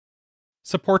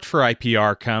Support for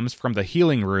IPR comes from the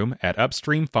Healing Room at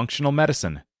Upstream Functional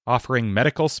Medicine, offering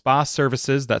medical spa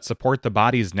services that support the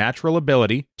body's natural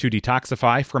ability to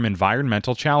detoxify from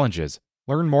environmental challenges.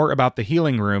 Learn more about the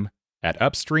Healing Room at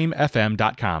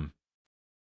upstreamfm.com.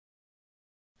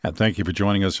 And thank you for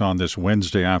joining us on this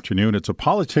Wednesday afternoon. It's a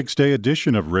Politics Day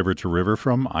edition of River to River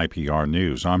from IPR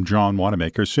News. I'm John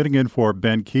Wanamaker, sitting in for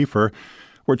Ben Kiefer.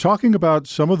 We're talking about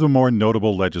some of the more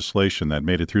notable legislation that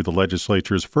made it through the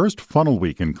legislature's first funnel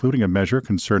week, including a measure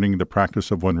concerning the practice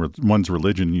of one's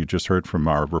religion. You just heard from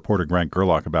our reporter Grant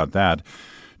Gerlach about that.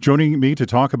 Joining me to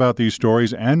talk about these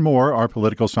stories and more are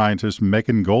political scientist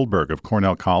Megan Goldberg of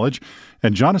Cornell College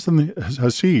and Jonathan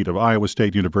Hasid of Iowa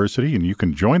State University. And you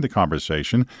can join the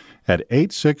conversation at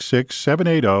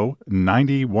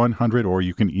 866-780-9100, or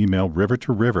you can email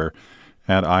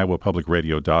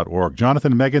rivertoriver@iowapublicradio.org.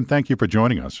 Jonathan and Megan, thank you for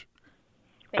joining us.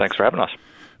 Thanks for having us.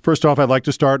 First off, I'd like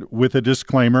to start with a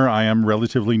disclaimer. I am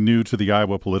relatively new to the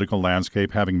Iowa political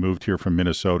landscape, having moved here from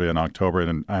Minnesota in October,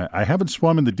 and I haven't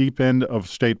swum in the deep end of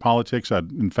state politics.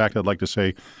 In fact, I'd like to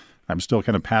say I'm still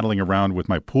kind of paddling around with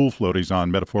my pool floaties on,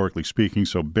 metaphorically speaking,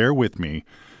 so bear with me.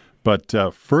 But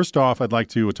first off, I'd like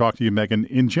to talk to you, Megan.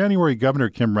 In January, Governor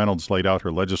Kim Reynolds laid out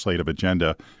her legislative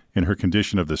agenda in her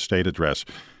Condition of the State address.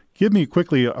 Give me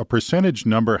quickly a percentage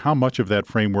number, how much of that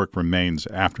framework remains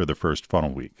after the first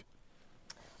funnel week?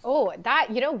 Oh,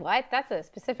 you know what? That's a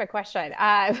specific question.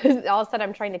 All of a sudden,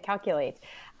 I'm trying to calculate.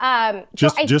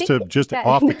 Just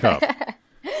off the cuff.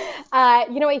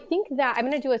 I think that I'm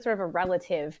going to do a sort of a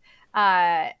relative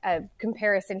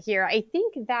comparison here. I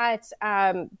think that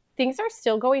things are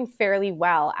still going fairly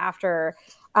well after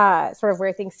sort of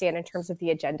where things stand in terms of the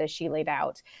agenda she laid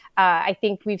out. I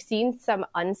think we've seen some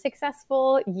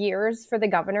unsuccessful years for the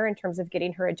governor in terms of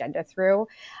getting her agenda through.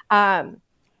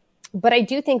 But I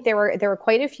do think there were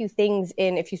quite a few things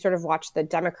if you sort of watch the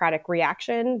Democratic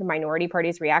reaction, the minority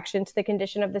party's reaction to the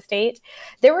condition of the state,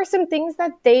 there were some things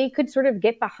that they could sort of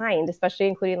get behind, especially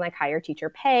including like higher teacher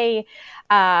pay.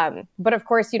 But of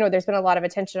course, there's been a lot of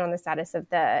attention on the status of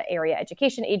the area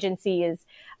education agencies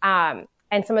and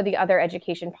some of the other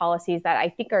education policies that I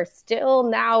think are still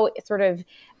now sort of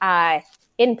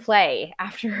in play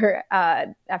after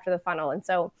the funnel. And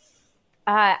so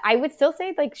I would still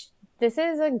say this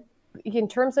is in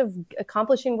terms of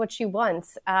accomplishing what she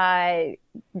wants,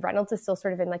 Reynolds is still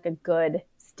sort of in like a good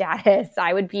status.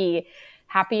 I would be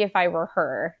happy if I were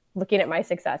her, looking at my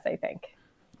success, I think.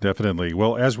 Definitely.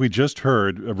 Well, as we just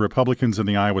heard, Republicans in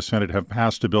the Iowa Senate have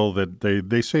passed a bill that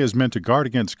they say is meant to guard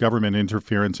against government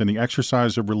interference in the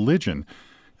exercise of religion.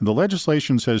 And the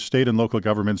legislation says state and local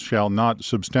governments shall not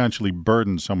substantially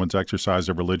burden someone's exercise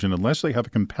of religion unless they have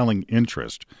a compelling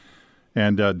interest.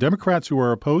 And Democrats who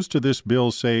are opposed to this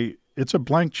bill say it's a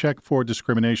blank check for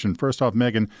discrimination. First off,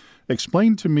 Megan,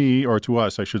 explain to me, or to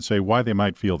us, I should say, why they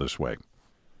might feel this way.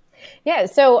 Yeah,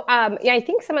 so I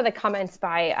think some of the comments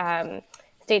by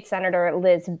State Senator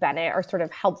Liz Bennett are sort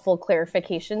of helpful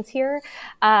clarifications here.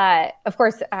 Of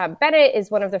course, Bennett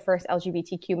is one of the first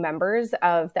LGBTQ members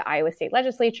of the Iowa State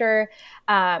Legislature,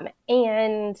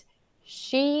 and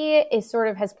she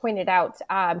has pointed out,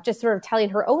 just sort of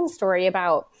telling her own story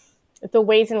about the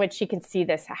ways in which she can see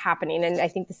this happening. And I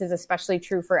think this is especially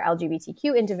true for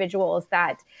LGBTQ individuals,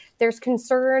 that there's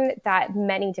concern that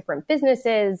many different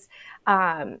businesses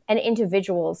and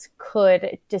individuals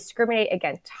could discriminate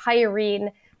against hiring,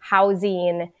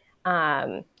 housing,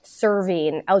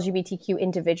 serving LGBTQ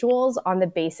individuals on the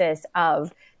basis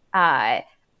of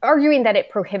arguing that it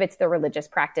prohibits the religious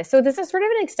practice. So this is sort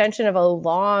of an extension of a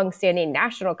long-standing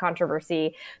national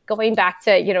controversy going back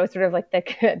to, sort of like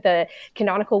the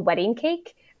canonical wedding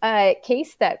cake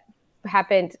case that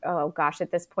happened,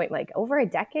 at this point, like over a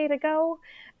decade ago,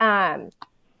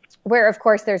 where, of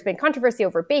course, there's been controversy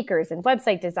over bakers and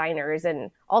website designers and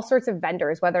all sorts of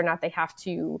vendors, whether or not they have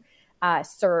to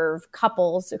serve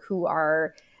couples who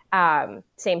are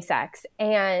same-sex.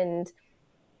 And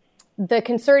the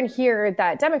concern here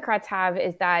that Democrats have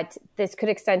is that this could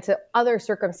extend to other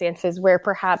circumstances where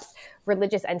perhaps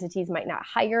religious entities might not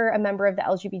hire a member of the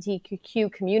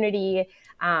LGBTQ community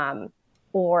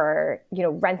or,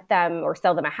 rent them or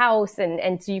sell them a house.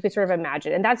 And so you could sort of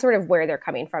imagine, and that's sort of where they're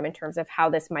coming from in terms of how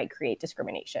this might create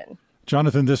discrimination.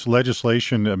 Jonathan, this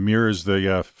legislation mirrors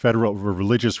the Federal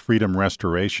Religious Freedom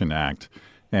Restoration Act.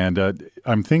 And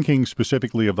I'm thinking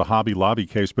specifically of the Hobby Lobby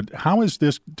case, but how is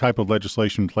this type of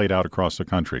legislation played out across the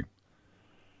country?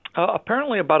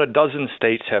 Apparently about a dozen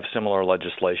states have similar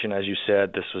legislation. As you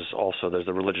said, there's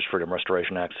the Religious Freedom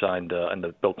Restoration Act signed in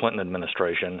the Bill Clinton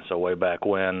administration, so way back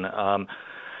when. I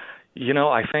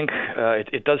think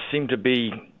it does seem to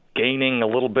be gaining a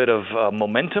little bit of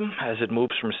momentum as it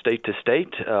moves from state to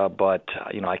state, but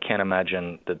I can't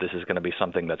imagine that this is going to be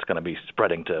something that's going to be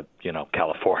spreading to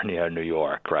California or New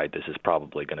York, right? This is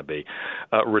probably going to be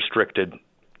restricted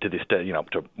to the state,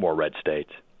 to more red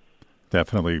states.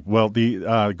 Definitely. Well,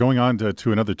 going on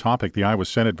to another topic, the Iowa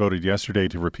Senate voted yesterday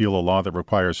to repeal a law that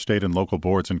requires state and local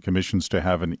boards and commissions to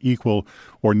have an equal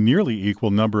or nearly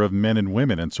equal number of men and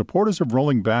women. And supporters of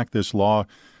rolling back this law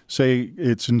say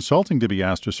it's insulting to be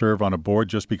asked to serve on a board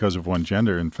just because of one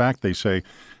gender. In fact, they say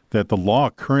that the law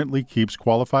currently keeps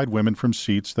qualified women from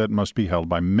seats that must be held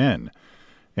by men.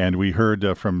 And we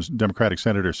heard from Democratic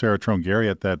Senator Sarah Trone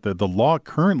Garriott that the law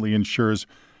currently ensures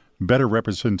better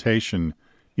representation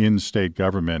in state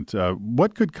government.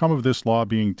 What could come of this law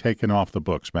being taken off the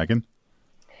books, Megan?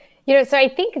 So I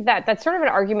think that that's sort of an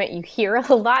argument you hear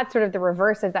a lot, sort of the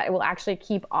reverse, is that it will actually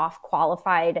keep off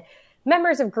qualified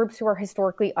members of groups who are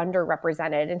historically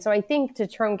underrepresented. And so I think, to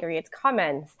Trone Garriott's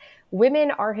comments, women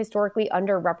are historically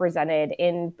underrepresented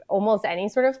in almost any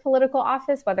sort of political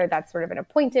office, whether that's sort of an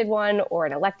appointed one or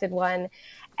an elected one.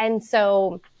 And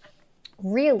so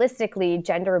realistically,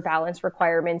 gender balance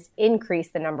requirements increase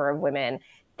the number of women.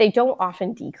 They don't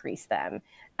often decrease them.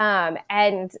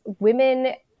 And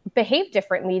women behave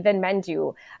differently than men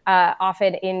do,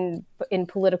 often in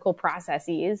political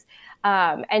processes.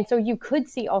 And so you could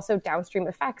see also downstream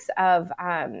effects of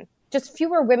just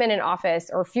fewer women in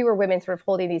office, or fewer women sort of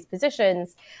holding these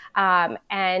positions.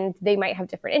 And they might have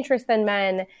different interests than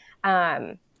men.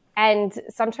 And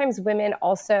sometimes women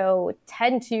also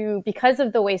tend to, because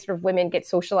of the way sort of women get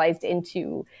socialized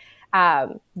into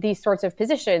these sorts of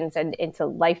positions and into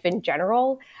life in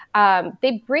general,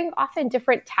 they bring often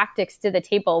different tactics to the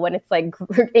table when it's like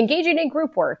engaging in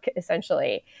group work,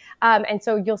 essentially. And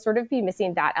so you'll sort of be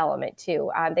missing that element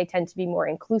too. They tend to be more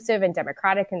inclusive and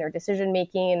democratic in their decision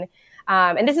making.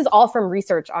 And this is all from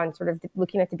research on sort of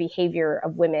looking at the behavior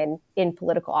of women in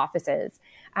political offices.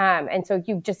 And so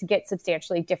you just get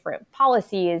substantially different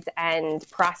policies and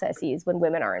processes when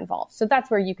women are involved. So that's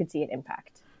where you could see an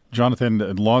impact.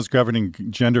 Jonathan, laws governing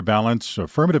gender balance,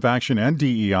 affirmative action, and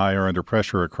DEI are under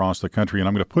pressure across the country. And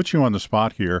I'm going to put you on the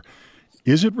spot here.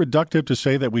 Is it reductive to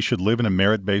say that we should live in a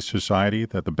merit-based society,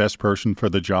 that the best person for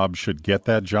the job should get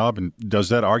that job? And does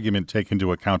that argument take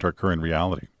into account our current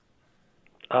reality?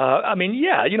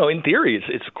 Yeah, in theory,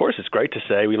 it's great to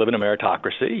say we live in a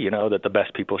meritocracy, that the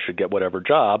best people should get whatever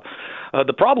job.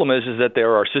 The problem is that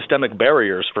there are systemic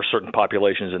barriers for certain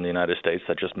populations in the United States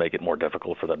that just make it more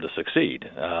difficult for them to succeed.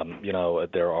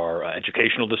 There are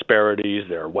educational disparities,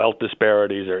 there are wealth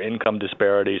disparities, there are income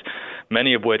disparities,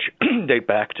 many of which date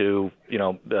back to,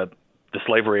 the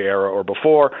slavery era or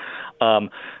before.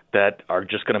 That are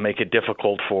just going to make it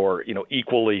difficult for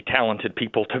equally talented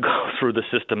people to go through the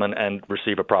system and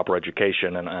receive a proper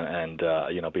education and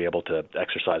be able to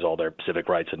exercise all their civic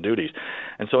rights and duties.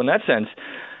 And so in that sense,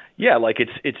 yeah,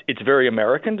 it's very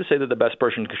American to say that the best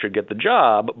person should get the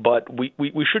job, but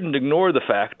we shouldn't ignore the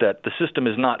fact that the system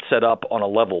is not set up on a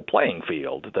level playing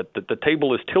field, that the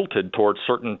table is tilted towards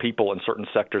certain people and certain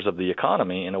sectors of the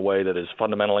economy in a way that is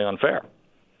fundamentally unfair.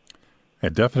 Yeah,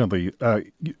 definitely.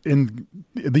 In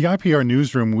the IPR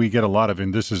newsroom, we get a lot of,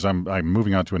 and this is, I'm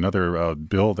moving on to another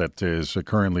bill that is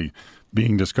currently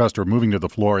being discussed or moving to the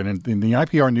floor. And in the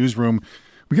IPR newsroom,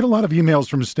 we get a lot of emails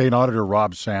from State Auditor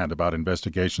Rob Sand about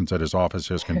investigations that his office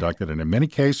has conducted. And in many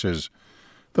cases,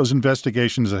 those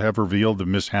investigations have revealed the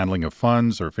mishandling of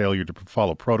funds or failure to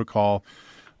follow protocol.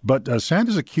 But Sand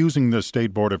is accusing the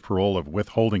State Board of Parole of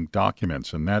withholding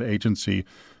documents, and that agency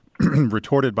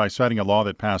retorted by citing a law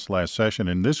that passed last session.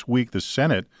 And this week, the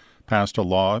Senate passed a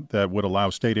law that would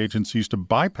allow state agencies to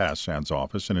bypass Sand's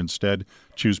office and instead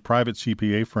choose private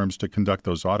CPA firms to conduct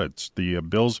those audits. The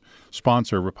bill's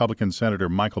sponsor, Republican Senator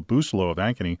Michael Busolo of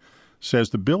Ankeny,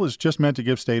 says the bill is just meant to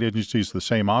give state agencies the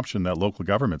same option that local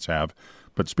governments have.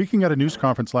 But speaking at a news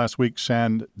conference last week,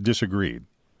 Sand disagreed.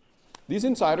 These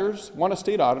insiders want a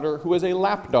state auditor who is a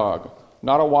lapdog,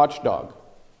 not a watchdog.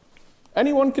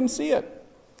 Anyone can see it.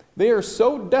 They are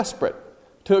so desperate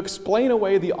to explain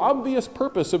away the obvious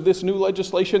purpose of this new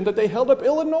legislation that they held up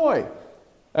Illinois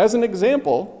as an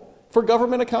example for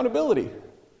government accountability.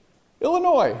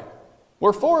 Illinois,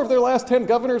 where 4 of their last 10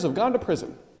 governors have gone to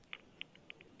prison.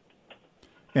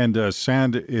 And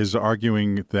Sand is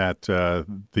arguing that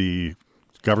the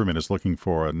government is looking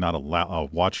for not a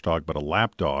watchdog, but a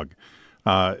lapdog.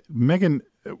 Megan,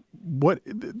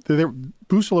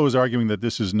 Busolo is arguing that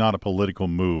this is not a political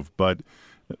move, but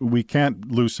we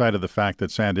can't lose sight of the fact that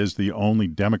Sand is the only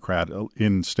Democrat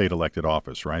in state elected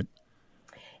office, right?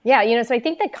 Yeah, so I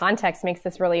think the context makes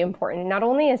this really important. Not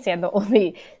only is Sand the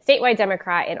only statewide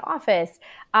Democrat in office,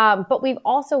 but we've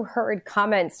also heard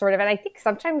comments sort of, and I think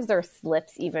sometimes there are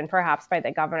slips even perhaps by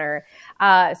the governor,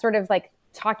 sort of like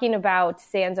talking about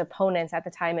Sand's opponents at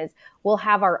the time as we'll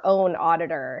have our own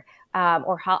auditor,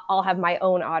 or I'll have my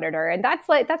own auditor. And that's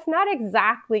not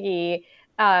exactly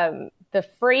the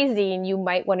phrasing you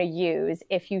might want to use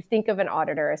if you think of an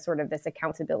auditor as sort of this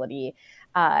accountability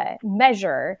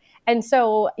measure. And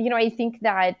so, I think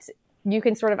that you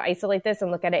can sort of isolate this and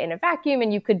look at it in a vacuum,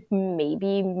 and you could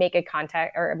maybe make an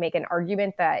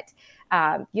argument that,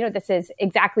 this is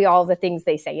exactly all the things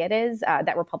they say it is,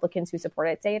 that Republicans who support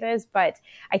it say it is. But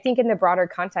I think in the broader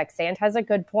context, Sand has a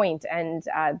good point, and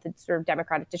the sort of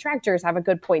Democratic detractors have a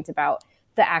good point about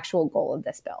the actual goal of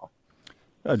this bill.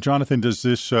 Jonathan, does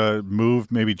this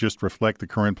move maybe just reflect the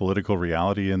current political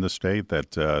reality in the state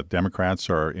that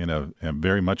Democrats are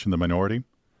very much in the minority?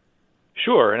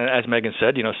 Sure. And as Megan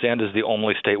said, Sand is the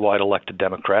only statewide elected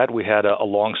Democrat. We had a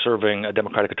long-serving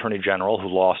Democratic Attorney General who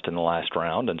lost in the last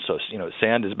round. And so,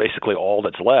 Sand is basically all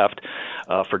that's left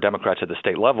for Democrats at the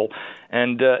state level.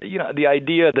 And, the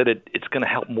idea that it's going to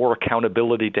help more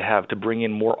accountability to bring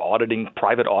in more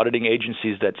private auditing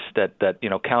agencies that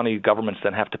county governments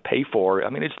then have to pay for,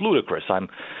 it's ludicrous. I'm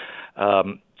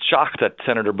shocked that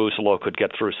Senator Busolo could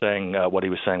get through saying what he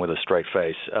was saying with a straight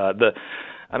face.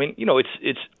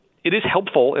 It is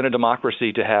helpful in a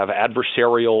democracy to have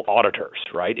adversarial auditors,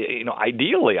 right?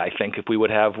 Ideally, I think if we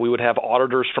would have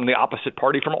auditors from the opposite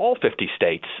party from all 50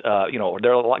 states. They're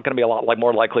going to be a lot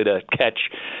more likely to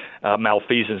catch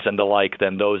malfeasance and the like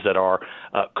than those that are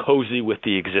cozy with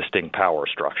the existing power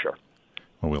structure.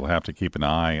 Well, we'll have to keep an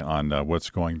eye on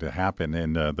what's going to happen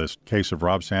in this case of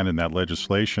Rob Sand and that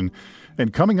legislation.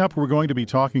 And coming up, we're going to be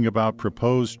talking about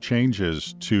proposed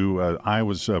changes to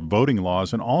Iowa's voting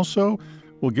laws, and also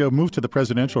we'll move to the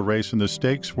presidential race and the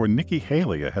stakes for Nikki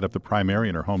Haley ahead of the primary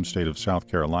in her home state of South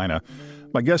Carolina.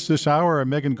 My guests this hour are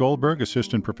Megan Goldberg,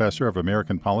 Assistant Professor of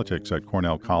American Politics at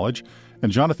Cornell College,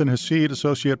 and Jonathan Hasid,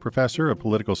 Associate Professor of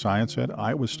Political Science at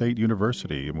Iowa State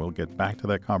University. And we'll get back to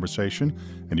that conversation,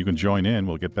 and you can join in.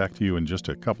 We'll get back to you in just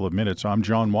a couple of minutes. I'm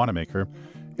John Wanamaker.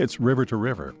 It's River to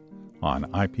River on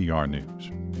IPR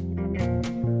News.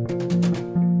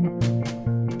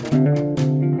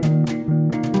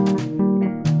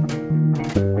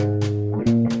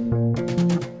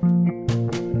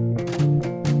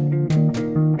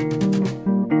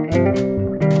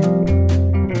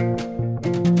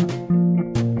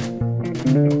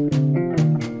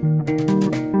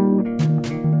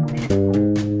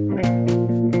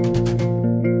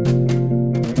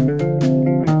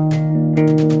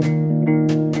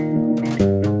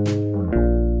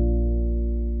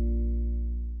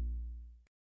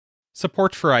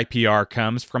 Support for IPR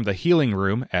comes from the Healing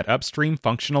Room at Upstream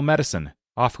Functional Medicine,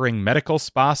 offering medical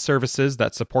spa services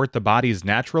that support the body's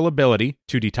natural ability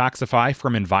to detoxify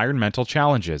from environmental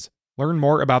challenges. Learn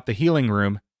more about the Healing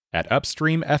Room at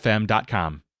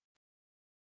upstreamfm.com.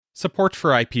 Support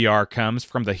for IPR comes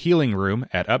from the Healing Room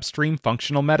at Upstream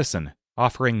Functional Medicine,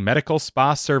 offering medical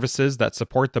spa services that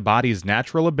support the body's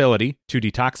natural ability to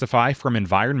detoxify from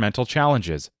environmental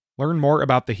challenges. Learn more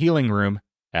about the Healing Room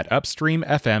at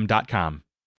upstreamfm.com.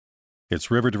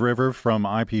 It's River to River from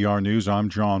IPR News. I'm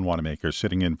John Wanamaker,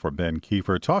 sitting in for Ben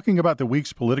Kiefer, talking about the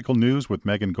week's political news with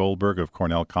Megan Goldberg of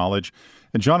Cornell College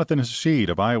and Jonathan Hasid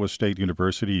of Iowa State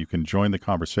University. You can join the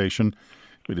conversation.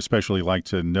 We'd especially like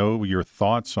to know your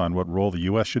thoughts on what role the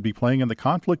U.S. should be playing in the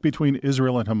conflict between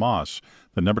Israel and Hamas.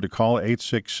 The number to call,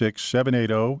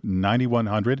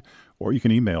 866-780-9100, or you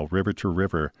can email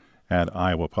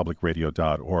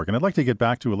rivertoriver@iowapublicradio.org. And I'd like to get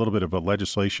back to a little bit of a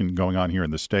legislation going on here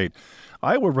in the state.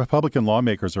 Iowa Republican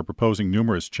lawmakers are proposing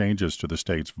numerous changes to the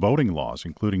state's voting laws,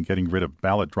 including getting rid of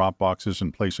ballot drop boxes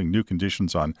and placing new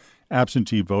conditions on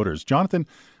absentee voters. Jonathan,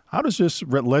 how does this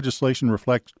legislation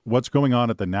reflect what's going on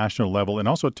at the national level? And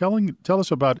also tell us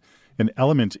about an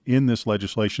element in this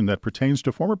legislation that pertains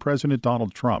to former President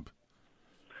Donald Trump.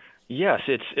 Yes,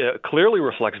 it clearly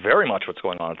reflects very much what's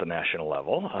going on at the national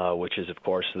level, which is, of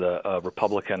course, the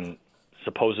Republican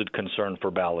supposed concern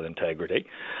for ballot integrity.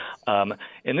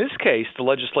 In this case, the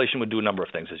legislation would do a number of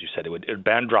things, as you said. It would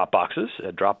ban drop boxes.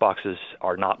 Drop boxes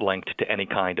are not linked to any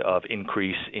kind of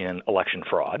increase in election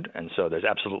fraud, and so there's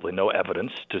absolutely no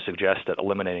evidence to suggest that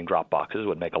eliminating drop boxes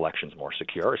would make elections more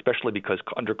secure, especially because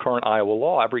under current Iowa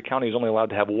law, every county is only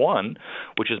allowed to have one,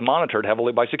 which is monitored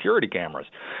heavily by security cameras.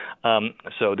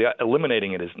 So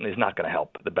eliminating it is not going to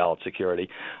help the ballot security.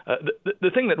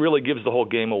 The thing that really gives the whole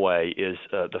game away is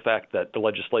the fact that the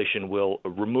legislation will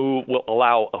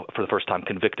allow, for the first time,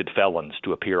 convicted felons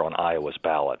to appear on Iowa's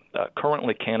ballot.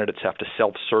 Currently, candidates have to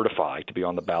self-certify to be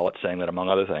on the ballot, saying that, among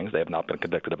other things, they have not been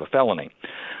convicted of a felony.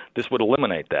 This would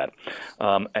eliminate that,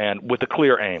 and with a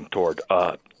clear aim toward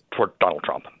Donald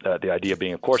Trump. The idea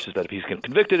being, of course, is that if he's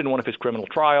convicted in one of his criminal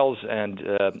trials,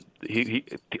 and he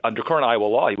under current Iowa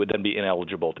law, he would then be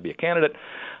ineligible to be a candidate.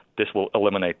 This will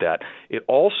eliminate that. The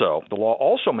law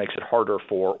also makes it harder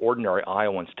for ordinary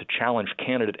Iowans to challenge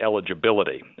candidate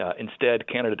eligibility. Instead,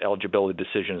 candidate eligibility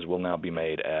decisions will now be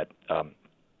made at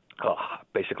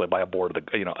basically by a board,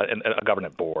 a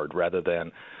government board, rather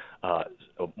than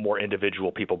more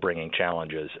individual people bringing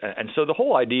challenges. And so the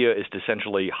whole idea is to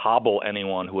essentially hobble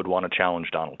anyone who would want to challenge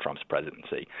Donald Trump's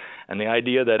presidency. And the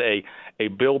idea that a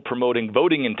bill promoting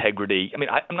voting integrity,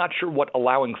 I'm not sure what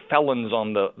allowing felons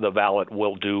on the ballot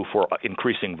will do for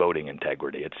increasing voting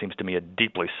integrity. It seems to me a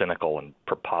deeply cynical and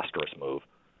preposterous move.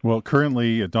 Well,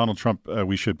 currently, Donald Trump,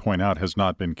 we should point out, has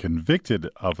not been convicted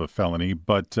of a felony,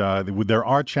 but there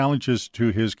are challenges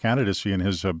to his candidacy and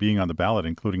his being on the ballot,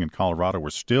 including in Colorado. We're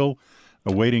still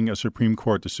awaiting a Supreme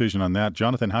Court decision on that.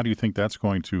 Jonathan, how do you think that's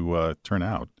going to turn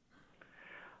out?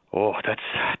 Oh, that's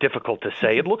difficult to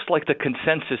say. It looks like the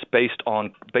consensus based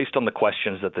on the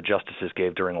questions that the justices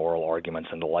gave during oral arguments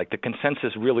and the like, the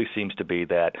consensus really seems to be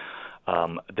that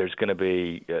there's going to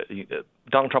be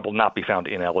Donald Trump will not be found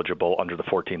ineligible under the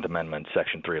 14th Amendment,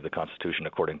 Section 3 of the Constitution,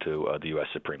 according to the U.S.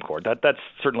 Supreme Court. That's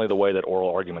certainly the way that oral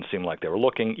arguments seem like they were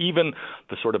looking. Even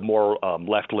the sort of more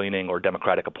left-leaning or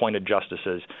Democratic-appointed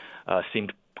justices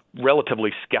seemed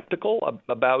relatively skeptical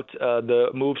about the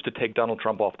moves to take Donald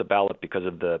Trump off the ballot because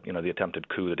of the attempted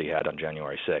coup that he had on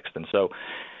January 6th. And so it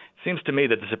seems to me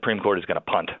that the Supreme Court is going to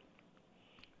punt.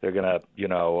 They're going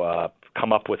to,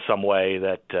 come up with some way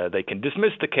that they can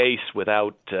dismiss the case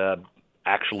without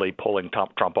actually pulling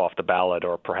Trump off the ballot,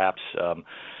 or perhaps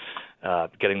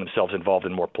getting themselves involved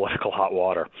in more political hot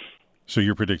water. So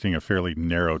you're predicting a fairly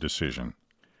narrow decision?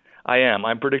 I am.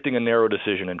 I'm predicting a narrow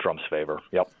decision in Trump's favor.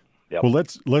 Yep. Well,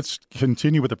 let's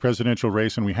continue with the presidential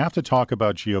race, and we have to talk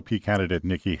about GOP candidate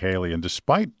Nikki Haley. And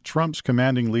despite Trump's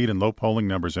commanding lead and low polling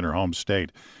numbers in her home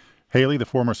state, Haley, the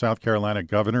former South Carolina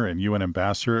governor and UN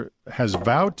ambassador, has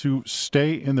vowed to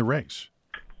stay in the race.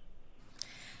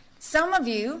 Some of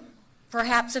you,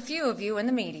 perhaps a few of you in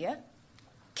the media,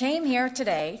 came here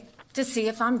today to see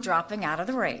if I'm dropping out of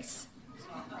the race.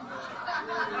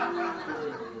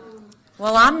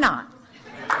 Well, I'm not.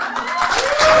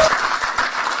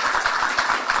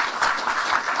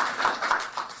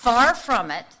 Far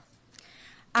from it.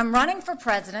 I'm running for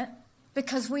president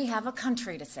because we have a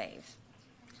country to save.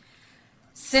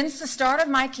 Since the start of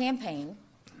my campaign,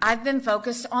 I've been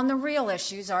focused on the real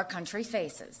issues our country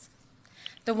faces,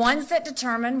 the ones that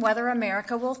determine whether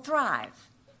America will thrive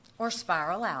or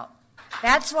spiral out.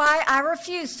 That's why I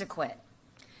refuse to quit.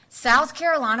 South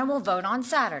Carolina will vote on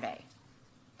Saturday,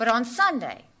 but on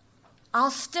Sunday,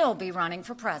 I'll still be running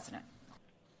for president.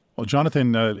 Well,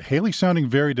 Jonathan, Haley's sounding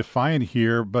very defiant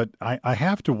here, but I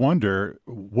have to wonder,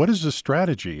 what is the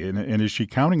strategy? And is she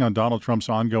counting on Donald Trump's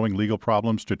ongoing legal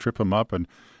problems to trip him up? And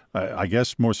I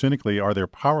guess more cynically, are there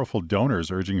powerful donors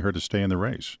urging her to stay in the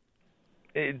race?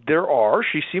 There are.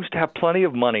 She seems to have plenty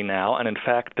of money now, and in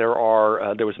fact, there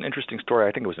was an interesting story,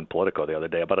 I think it was in Politico the other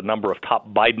day, about a number of top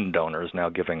Biden donors now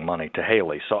giving money to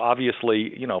Haley. So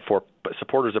obviously, for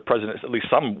supporters of President, at least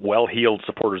some well-heeled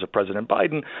supporters of President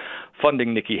Biden,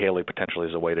 funding Nikki Haley potentially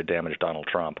is a way to damage Donald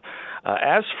Trump.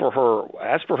 As for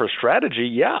her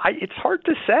strategy, it's hard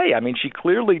to say. She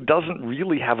clearly doesn't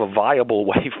really have a viable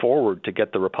way forward to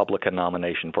get the Republican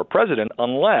nomination for president,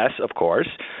 unless, of course,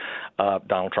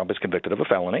 Donald Trump is convicted of a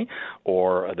felony,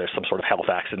 or there's some sort of health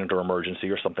accident or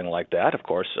emergency or something like that. Of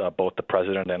course, both the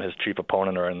president and his chief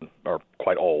opponent are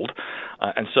quite old.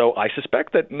 And so I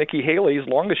suspect that Nikki Haley, as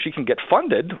long as she can get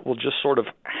funded, will just sort of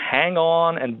hang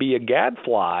on and be a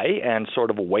gadfly and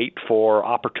sort of wait for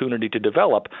opportunity to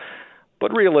develop.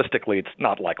 But realistically, it's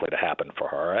not likely to happen for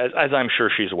her, as I'm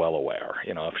sure she's well aware.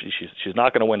 If she's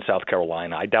not going to win South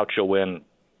Carolina, I doubt she'll win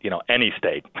any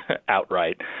state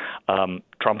outright.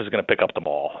 Trump is going to pick up the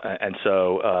ball. And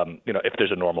so, if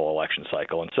there's a normal election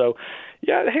cycle. And so,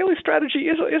 Haley's strategy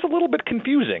is a little bit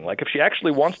confusing. Like, if she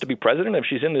actually wants to be president, if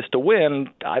she's in this to win,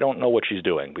 I don't know what she's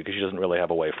doing, because she doesn't really have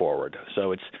a way forward.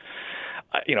 So it's,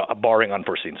 barring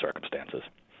unforeseen circumstances.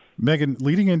 Megan,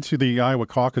 leading into the Iowa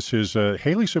caucuses,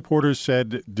 Haley supporters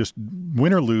said, just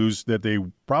win or lose, that they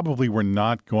probably were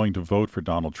not going to vote for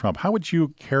Donald Trump. How would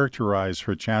you characterize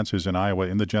her chances in Iowa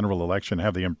in the general election?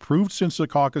 Have they improved since the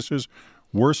caucuses,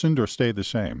 worsened, or stayed the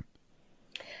same?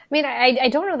 mean, I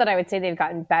don't know that I would say they've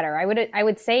gotten better. I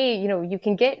would say, you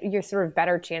can get your sort of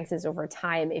better chances over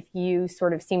time if you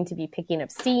sort of seem to be picking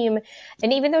up steam.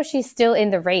 And even though she's still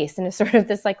in the race and is sort of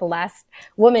this like last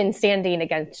woman standing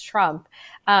against Trump,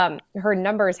 her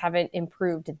numbers haven't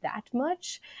improved that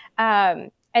much.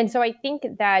 And so I think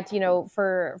that,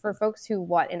 for folks who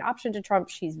want an option to Trump,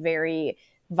 she's very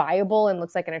viable and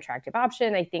looks like an attractive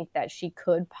option. I think that she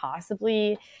could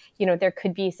possibly, there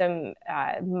could be some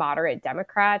moderate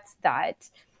Democrats that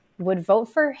would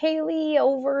vote for Haley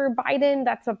over Biden.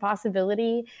 That's a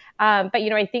possibility. But,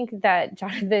 I think that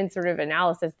Jonathan's sort of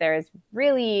analysis there is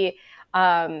really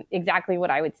exactly what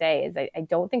I would say is I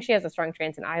don't think she has a strong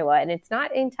chance in Iowa. And it's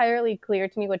not entirely clear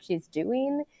to me what she's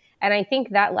doing. And I think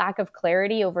that lack of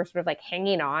clarity over sort of like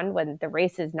hanging on when the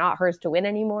race is not hers to win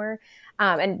anymore,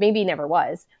 and maybe never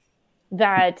was,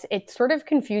 that it sort of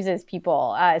confuses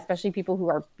people, especially people who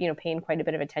are, paying quite a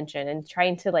bit of attention and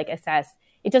trying to like assess.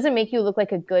 It doesn't make you look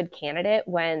like a good candidate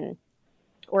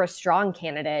or a strong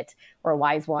candidate or a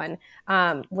wise one,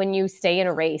 when you stay in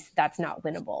a race that's not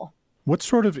winnable. What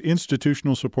sort of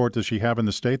institutional support does she have in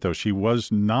the state, though? She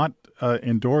was not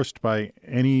endorsed by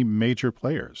any major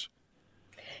players.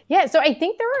 Yeah, so I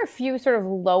think there are a few sort of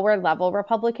lower level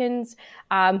Republicans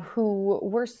who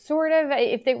were sort of,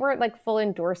 if they weren't like full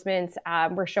endorsements,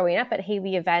 were showing up at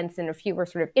Haley events, and a few were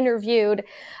sort of interviewed.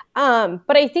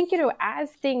 But I think,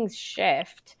 as things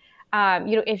shift,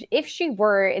 if she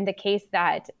were in the case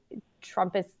that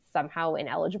Trump is somehow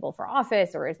ineligible for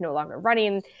office or is no longer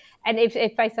running, and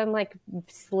if by some like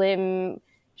slim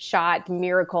shot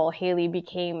miracle Haley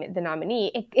became the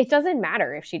nominee, it doesn't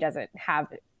matter if she doesn't have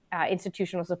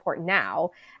institutional support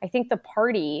now. I think the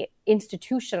party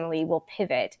institutionally will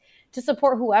pivot to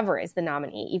support whoever is the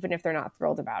nominee, even if they're not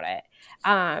thrilled about it.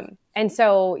 And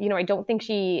so, I don't think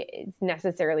she is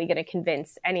necessarily going to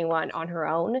convince anyone on her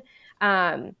own.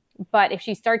 But if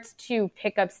she starts to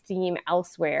pick up steam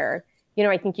elsewhere,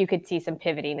 I think you could see some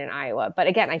pivoting in Iowa. But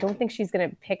again, I don't think she's going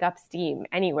to pick up steam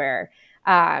anywhere,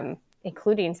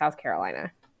 including South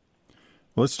Carolina.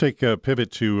 Let's take a pivot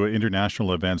to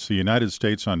international events. The United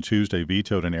States on Tuesday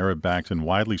vetoed an Arab-backed and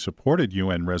widely supported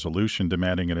UN resolution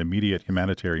demanding an immediate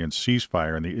humanitarian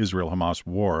ceasefire in the Israel-Hamas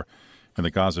war in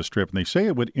the Gaza Strip. And they say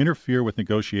it would interfere with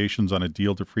negotiations on a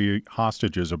deal to free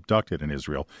hostages abducted in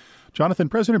Israel. Jonathan,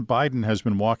 President Biden has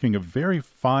been walking a very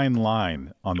fine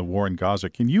line on the war in Gaza.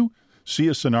 Can you see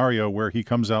a scenario where he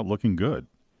comes out looking good?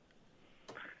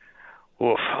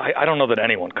 Oof, I don't know that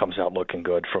anyone comes out looking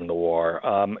good from the war.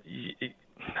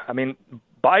 I mean,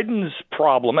 Biden's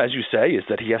problem, as you say, is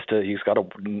that he's got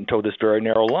to toe this very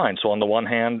narrow line. So on the one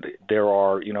hand, there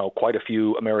are, quite a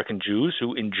few American Jews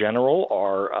who in general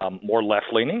are more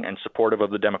left-leaning and supportive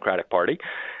of the Democratic Party.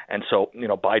 And so,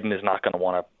 Biden is not going to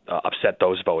want to upset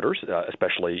those voters,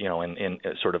 especially, in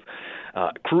sort of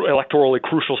electorally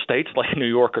crucial states like New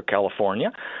York or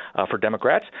California for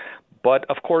Democrats. But,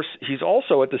 of course, he's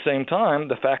also at the same time,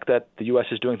 the fact that the U.S.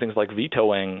 is doing things like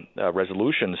vetoing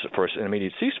resolutions for an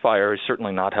immediate ceasefire is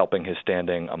certainly not helping his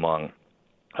standing among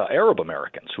Arab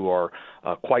Americans who are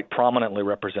quite prominently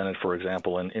represented, for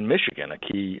example, in Michigan, a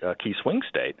key swing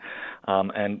state.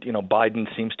 And, Biden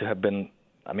seems to have been,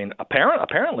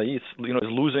 apparently is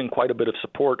losing quite a bit of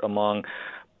support among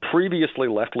previously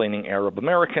left-leaning Arab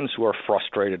Americans who are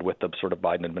frustrated with the sort of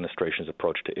Biden administration's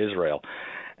approach to Israel.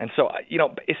 And so,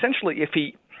 essentially, if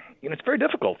he, it's very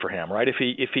difficult for him, right? If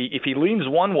he leans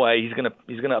one way, he's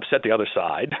gonna upset the other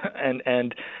side,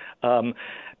 and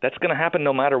that's going to happen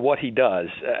no matter what he does.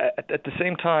 At the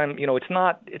same time, it's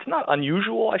not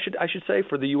unusual, I should say,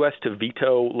 for the U.S. to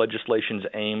veto legislations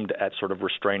aimed at sort of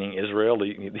restraining Israel.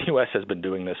 The U.S. has been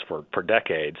doing this for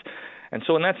decades. And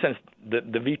so in that sense,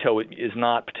 the veto is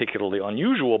not particularly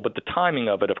unusual, but the timing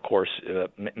of it, of course,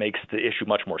 makes the issue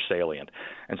much more salient.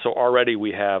 And so already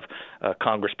we have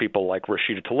congresspeople like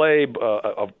Rashida Tlaib,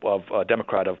 a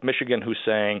Democrat of Michigan, who's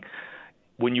saying,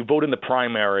 when you vote in the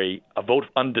primary, vote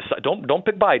undecided. Don't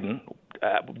pick Biden.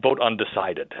 Vote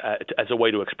undecided as a way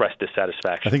to express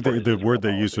dissatisfaction. I think the word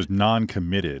they used was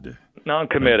non-committed.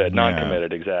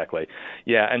 Non-committed, exactly.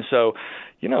 Yeah, and so,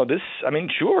 this.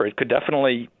 Sure, it could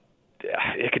definitely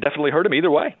hurt him either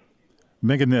way.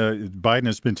 Megan, Biden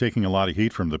has been taking a lot of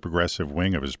heat from the progressive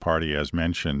wing of his party, as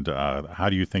mentioned. How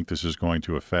do you think this is going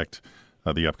to affect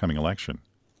the upcoming election?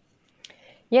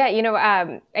 Yeah,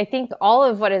 I think all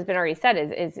of what has been already said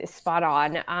is spot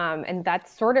on. And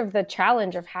that's sort of the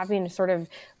challenge of having a sort of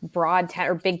broad tent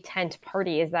or big tent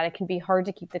party, is that it can be hard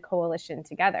to keep the coalition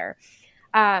together.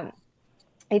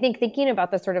 I think thinking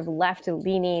about the sort of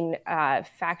left-leaning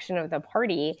faction of the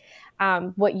party,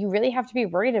 what you really have to be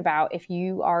worried about if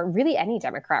you are really any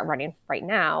Democrat running right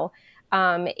now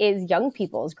is young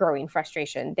people's growing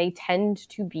frustration. They tend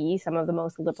to be some of the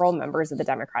most liberal members of the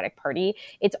Democratic Party.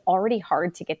 It's already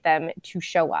hard to get them to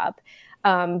show up.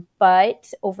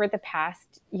 But over the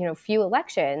past, few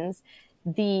elections,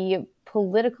 the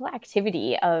political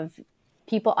activity of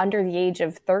people under the age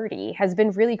of 30 has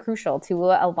been really crucial to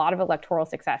a lot of electoral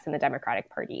success in the Democratic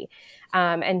Party.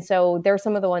 And so they're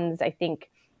some of the ones, I think,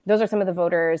 those are some of the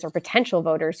voters or potential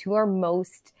voters who are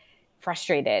most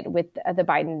frustrated with the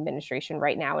Biden administration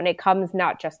right now. And it comes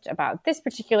not just about this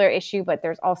particular issue, but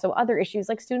there's also other issues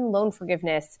like student loan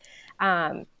forgiveness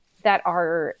and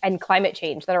climate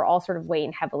change that are all sort of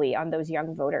weighing heavily on those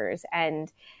young voters.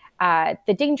 And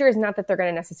the danger is not that they're going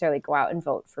to necessarily go out and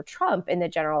vote for Trump in the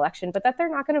general election, but that they're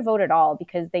not going to vote at all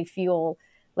because they feel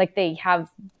like they have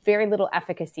very little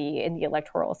efficacy in the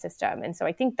electoral system. And so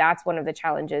I think that's one of the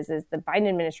challenges is the Biden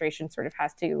administration sort of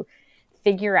has to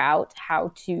figure out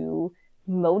how to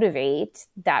motivate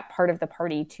that part of the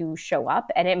party to show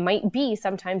up. And it might be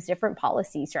sometimes different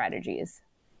policy strategies.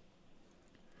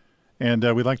 And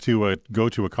we'd like to go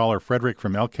to a caller, Frederick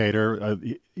from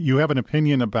Elkader. You have an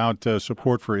opinion about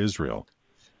support for Israel.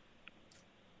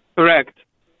 Correct.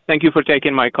 Thank you for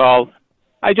taking my call.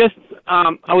 I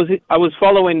was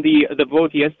following the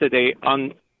vote yesterday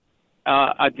on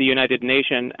at the United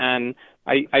Nations, and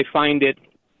I find it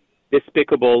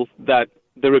despicable that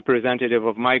the representative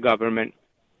of my government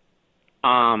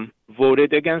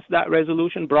voted against that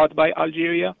resolution brought by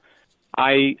Algeria.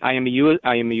 I am a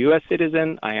U.S.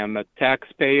 citizen. I am a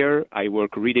taxpayer. I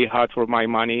work really hard for my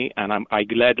money, and I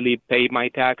gladly pay my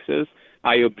taxes.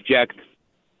 I object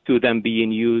to them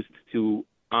being used to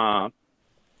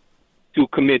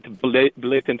commit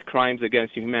blatant crimes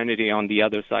against humanity on the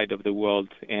other side of the world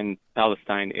in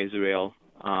Palestine, Israel.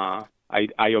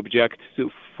 I object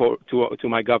to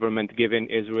my government giving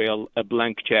Israel a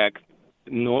blank check.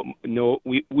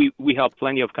 We help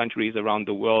plenty of countries around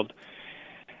the world.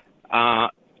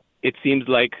 It seems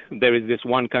like there is this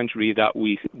one country that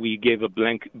we gave a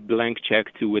blank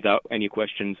check to without any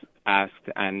questions asked,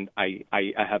 and I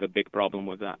have a big problem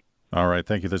with that. All right.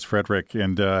 Thank you. That's Frederick.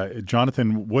 And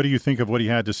Jonathan, what do you think of what he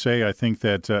had to say? I think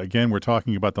that, again, we're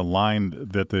talking about the line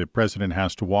that the president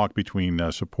has to walk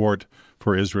between support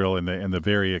for Israel and the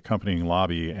very accompanying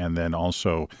lobby and then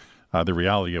also the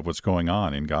reality of what's going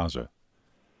on in Gaza.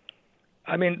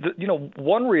 I mean,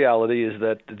 one reality is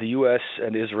that the U.S.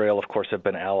 and Israel, of course, have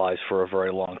been allies for a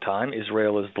very long time.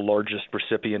 Israel is the largest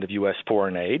recipient of U.S.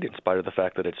 foreign aid, in spite of the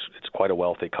fact that it's quite a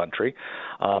wealthy country.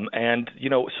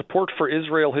 Support for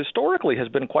Israel historically has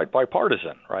been quite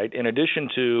bipartisan, right? In addition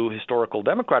to historical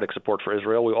Democratic support for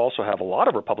Israel, we also have a lot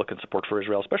of Republican support for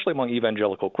Israel, especially among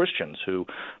evangelical Christians who,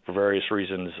 for various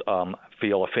reasons,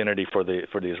 feel affinity for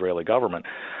the Israeli government.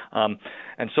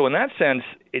 And so in that sense,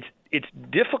 it's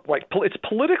difficult. It's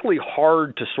politically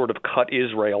hard to sort of cut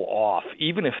Israel off,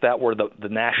 even if that were the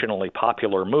nationally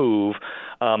popular move,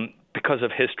 because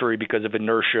of history, because of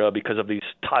inertia, because of these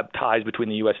ties between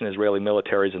the U.S. and Israeli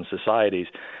militaries and societies.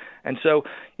 And so,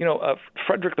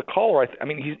 Frederick the caller, I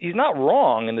mean, he's not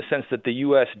wrong in the sense that the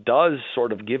U.S. does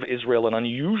sort of give Israel an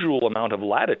unusual amount of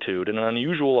latitude and an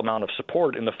unusual amount of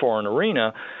support in the foreign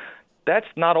arena. That's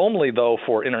not only, though,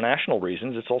 for international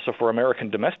reasons. It's also for American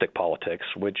domestic politics,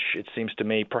 which it seems to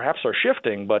me perhaps are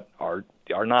shifting, but are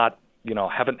not,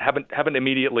 haven't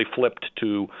immediately flipped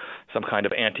to some kind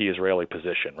of anti-Israeli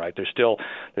position. Right? There's still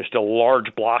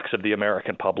large blocks of the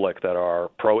American public that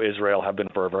are pro-Israel, have been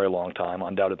for a very long time,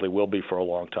 undoubtedly will be for a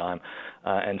long time,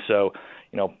 and so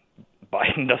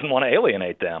Biden doesn't want to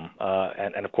alienate them,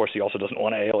 and of course he also doesn't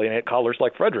want to alienate callers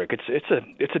like Frederick.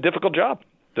 It's a difficult job.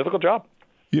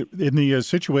 In the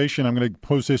situation, I'm going to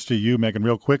pose this to you, Megan,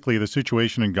 real quickly. The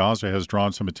situation in Gaza has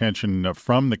drawn some attention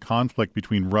from the conflict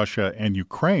between Russia and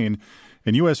Ukraine.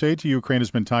 And U.S. aid to Ukraine has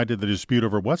been tied to the dispute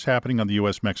over what's happening on the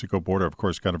U.S.-Mexico border. Of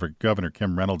course, Governor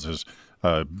Kim Reynolds has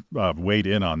weighed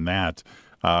in on that.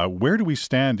 Where do we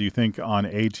stand, do you think, on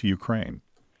aid to Ukraine?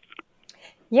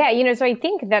 Yeah, so I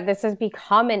think that this has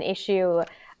become an issue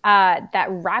that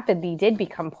rapidly did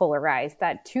become polarized,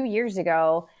 that 2 years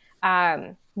ago,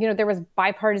 there was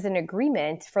bipartisan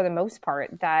agreement for the most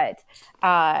part that,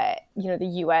 the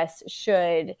U.S.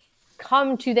 should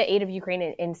come to the aid of Ukraine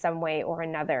in some way or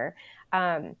another.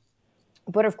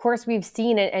 But of course, we've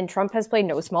seen it, and Trump has played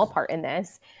no small part in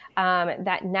this,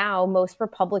 that now most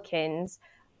Republicans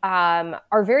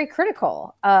are very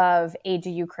critical of aid to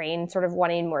Ukraine, sort of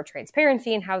wanting more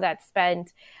transparency in how that's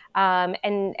spent.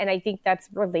 And I think that's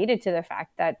related to the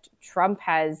fact that Trump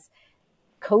has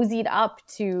cozied up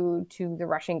to the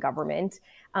Russian government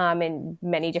in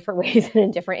many different ways and in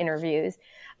different interviews.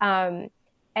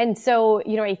 And so,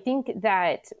 I think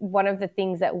that one of the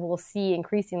things that we'll see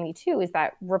increasingly too is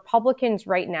that Republicans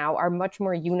right now are much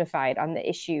more unified on the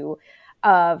issue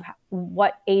of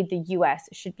what aid the U.S.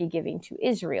 should be giving to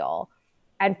Israel,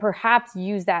 and perhaps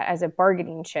use that as a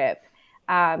bargaining chip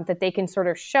that they can sort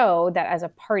of show that as a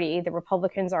party, the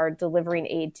Republicans are delivering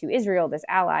aid to Israel, this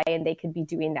ally, and they could be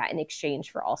doing that in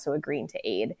exchange for also agreeing to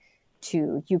aid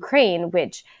to Ukraine,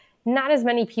 which not as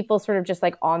many people sort of just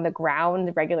like on the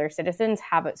ground, regular citizens,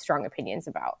 have strong opinions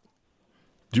about.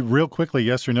 Real quickly,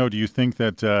 yes or no, do you think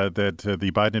that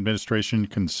the Biden administration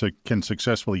can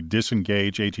successfully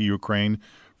disengage aid to Ukraine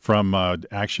from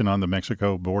action on the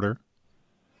Mexico border?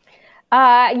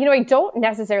 I don't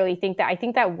necessarily think that. I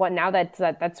think that now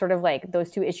that's sort of like those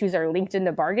two issues are linked in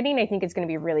the bargaining, I think it's going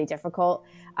to be really difficult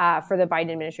for the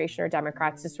Biden administration or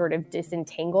Democrats to sort of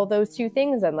disentangle those two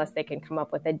things unless they can come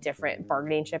up with a different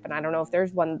bargaining chip. And I don't know if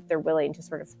there's one they're willing to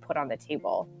sort of put on the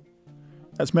table.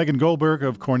 That's Megan Goldberg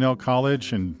of Cornell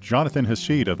College and Jonathan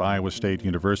Hassid of Iowa State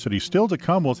University. Still to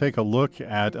come, we'll take a look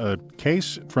at a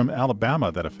case from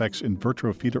Alabama that affects in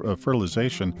vitro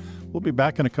fertilization. We'll be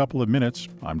back in a couple of minutes.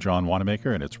 I'm John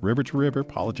Wanamaker, and it's River to River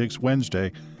Politics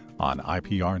Wednesday on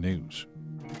IPR News.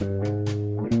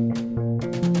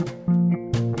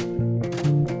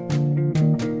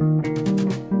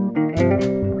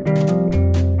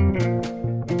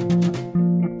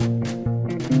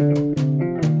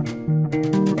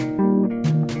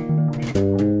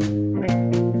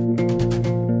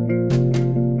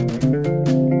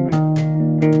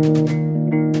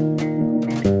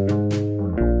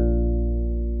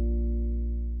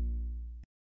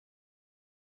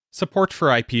 Support for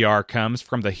IPR comes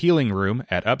from the Healing Room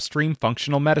at Upstream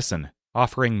Functional Medicine,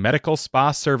 offering medical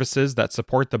spa services that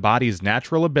support the body's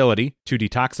natural ability to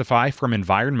detoxify from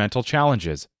environmental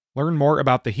challenges. Learn more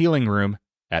about the Healing Room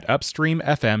at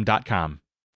upstreamfm.com.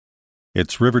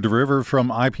 It's River to River from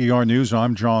IPR News.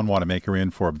 I'm John Wanamaker in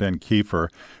for Ben Kiefer.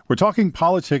 We're talking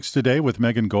politics today with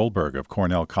Megan Goldberg of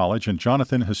Cornell College and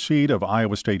Jonathan Hassid of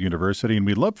Iowa State University, and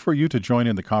we'd love for you to join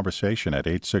in the conversation at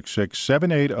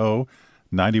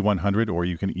 866-780-9100, or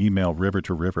you can email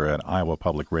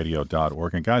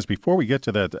rivertoriver@iowapublicradio.org. And guys, before we get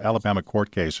to that Alabama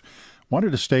court case,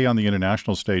 wanted to stay on the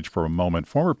international stage for a moment.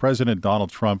 Former President Donald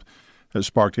Trump has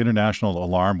sparked international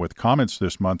alarm with comments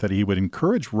this month that he would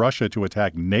encourage Russia to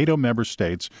attack NATO member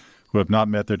states who have not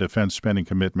met their defense spending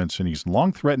commitments, and he's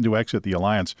long threatened to exit the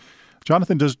alliance.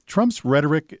 Jonathan, does Trump's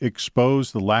rhetoric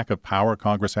expose the lack of power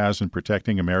Congress has in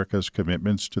protecting America's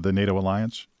commitments to the NATO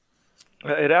alliance?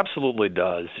 It absolutely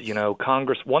does.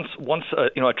 Congress, once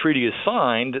a treaty is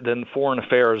signed, then foreign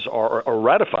affairs are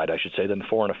ratified, I should say, then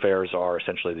foreign affairs are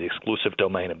essentially the exclusive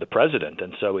domain of the president.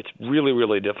 And so it's really,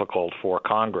 really difficult for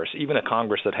Congress, even a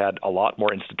Congress that had a lot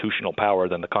more institutional power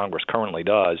than the Congress currently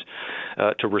does,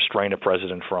 to restrain a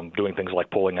president from doing things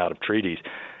like pulling out of treaties.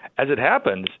 As it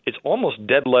happens, it's almost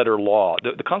dead-letter law.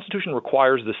 The Constitution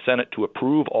requires the Senate to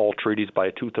approve all treaties by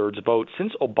a two-thirds vote.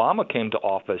 Since Obama came to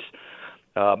office,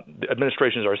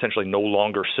 administrations are essentially no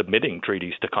longer submitting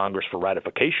treaties to Congress for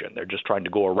ratification. They're just trying to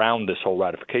go around this whole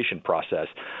ratification process.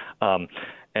 And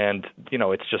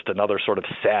it's just another sort of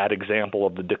sad example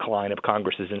of the decline of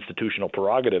Congress's institutional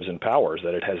prerogatives and powers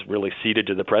that it has really ceded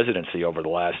to the presidency over the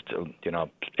last,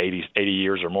 80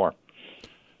 years or more.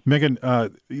 Megan,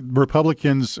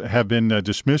 Republicans have been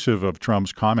dismissive of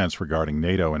Trump's comments regarding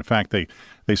NATO. In fact, they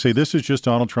say this is just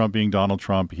Donald Trump being Donald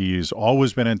Trump. He's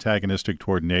always been antagonistic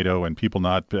toward NATO and people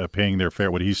not paying their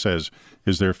what he says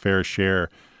is their fair share.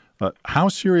 How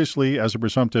seriously, as a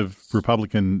presumptive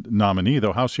Republican nominee,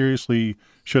 though, how seriously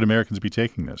should Americans be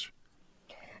taking this?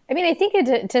 I mean, I think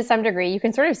to some degree, you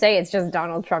can sort of say it's just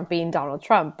Donald Trump being Donald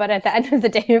Trump. But at the end of the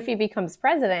day, if he becomes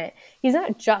president, he's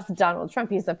not just Donald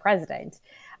Trump, he's the president.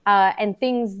 And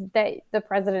things that the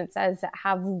president says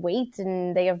have weight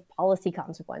and they have policy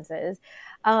consequences.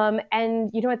 And,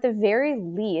 at the very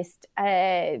least,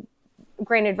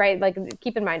 granted, right, like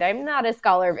keep in mind, I'm not a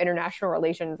scholar of international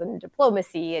relations and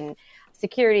diplomacy and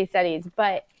security studies,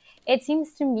 but it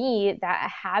seems to me that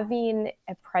having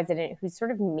a president who's sort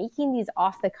of making these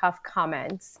off-the-cuff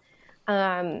comments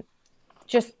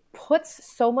just puts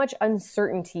so much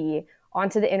uncertainty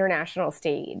onto the international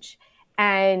stage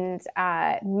and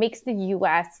makes the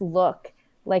U.S. look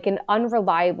like an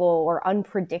unreliable or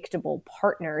unpredictable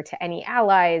partner to any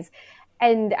allies.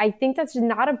 And I think that's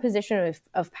not a position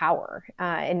of power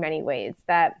in many ways.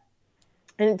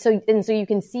 And so you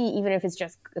can see, even if it's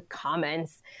just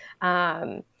comments,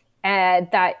 that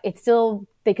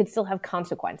they could still have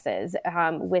consequences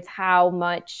with how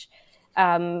much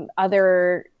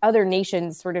other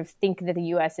nations sort of think that the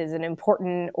U.S. is an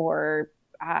important or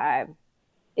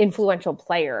influential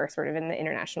player sort of in the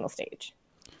international stage.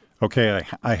 Okay,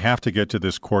 I have to get to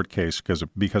this court case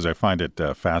because I find it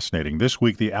fascinating. This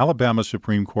week, the Alabama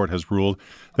Supreme Court has ruled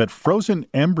that frozen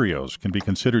embryos can be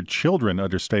considered children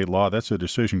under state law. That's a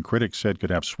decision critics said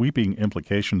could have sweeping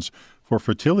implications for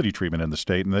fertility treatment in the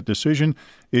state. And that decision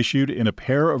issued in a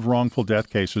pair of wrongful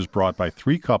death cases brought by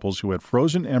 3 couples who had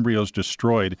frozen embryos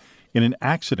destroyed in an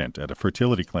accident at a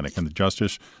fertility clinic. And the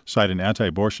justice cited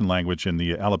anti-abortion language in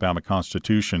the Alabama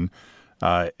Constitution.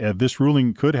 This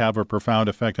ruling could have a profound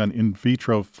effect on in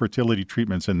vitro fertility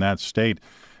treatments in that state.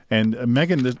 And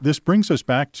Megan, this brings us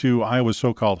back to Iowa's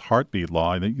so-called heartbeat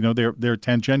law. You know, they're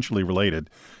tangentially related.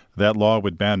 That law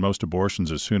would ban most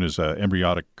abortions as soon as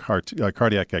embryonic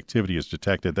cardiac activity is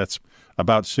detected. That's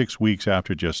about 6 weeks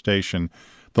after gestation.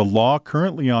 The law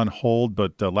currently on hold,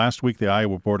 but last week the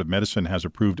Iowa Board of Medicine has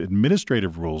approved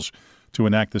administrative rules to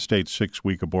enact the state's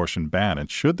 6-week abortion ban. And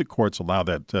should the courts allow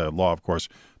that law, of course,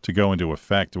 to go into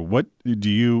effect, what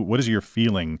is your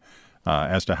feeling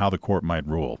as to how the court might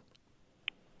rule?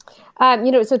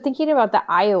 So thinking about the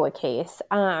Iowa case,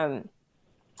 our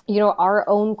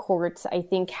own courts, I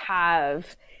think,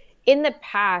 have in the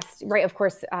past, right, of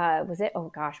course, was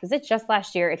it just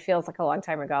last year? It feels like a long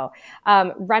time ago.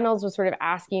 Reynolds was sort of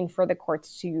asking for the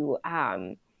courts to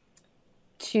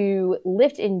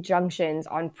lift injunctions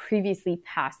on previously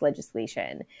passed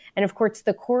legislation. And of course,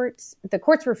 the courts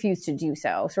refused to do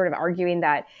so, sort of arguing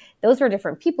that those were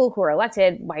different people who were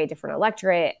elected by a different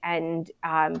electorate, and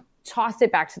tossed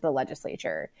it back to the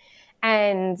legislature.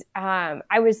 And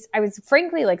I was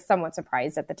frankly somewhat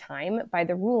surprised at the time by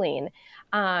the ruling.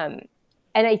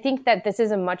 And I think that this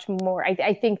is a much more,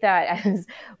 I think that, as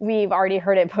we've already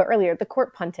heard it put earlier, the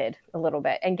court punted a little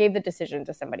bit and gave the decision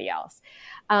to somebody else.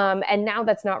 And now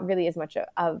that's not really as much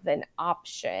of an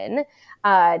option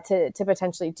to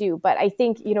potentially do. But I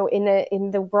think,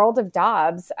 in the world of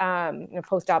Dobbs,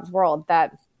 post-Dobbs world,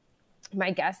 that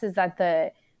my guess is that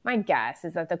the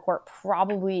court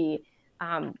probably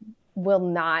will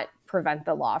not prevent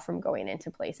the law from going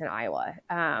into place in Iowa.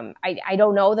 I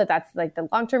don't know that that's the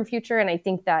long-term future. And I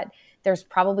think that there's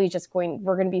probably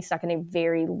we're going to be stuck in a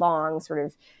very long sort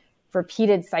of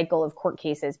repeated cycle of court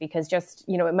cases, because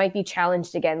it might be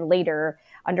challenged again later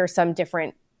under some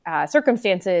different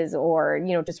circumstances, or,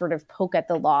 to sort of poke at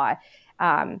the law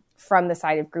from the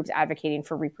side of groups advocating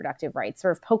for reproductive rights,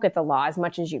 sort of poke at the law as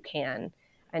much as you can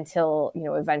until,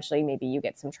 eventually maybe you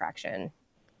get some traction.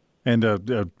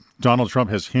 And Donald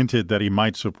Trump has hinted that he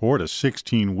might support a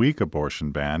 16-week abortion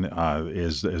ban.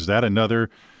 Is that another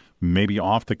maybe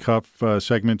off-the-cuff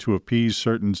segment to appease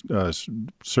certain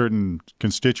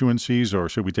constituencies, or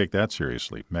should we take that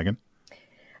seriously? Megan?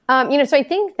 So I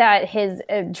think that his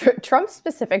Trump's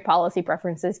specific policy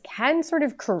preferences can sort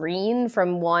of careen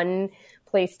from one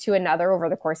place to another over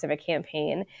the course of a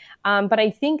campaign. But I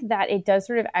think that it does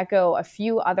sort of echo a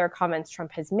few other comments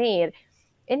Trump has made,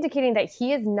 indicating that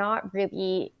he is not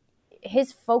really,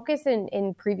 his focus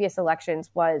in previous elections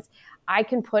was, I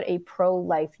can put a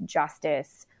pro-life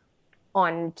justice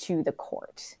onto the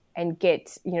court and get,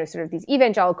 sort of these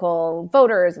evangelical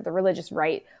voters of the religious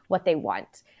right what they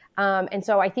want. And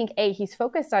so I think, he's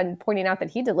focused on pointing out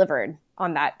that he delivered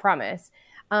on that promise,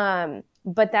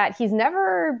 but that he's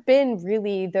never been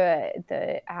really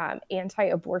the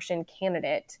anti-abortion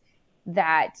candidate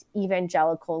that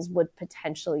evangelicals would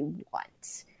potentially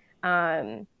want,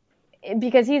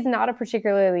 because he's not a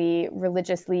particularly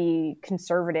religiously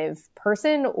conservative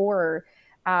person or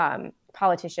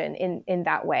politician in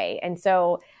that way. And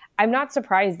so I'm not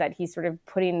surprised that he's sort of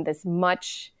putting this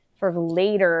much sort of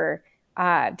later,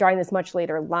 drawing this much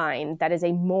later line that is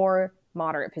a more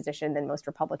moderate position than most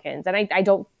Republicans. And I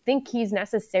don't think he's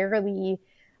necessarily,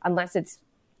 unless it's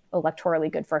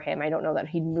electorally good for him, I don't know that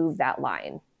he'd move that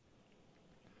line.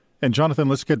 And Jonathan,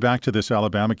 let's get back to this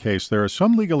Alabama case. There are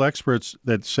some legal experts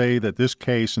that say that this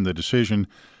case and the decision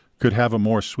could have a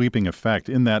more sweeping effect,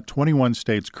 in that 21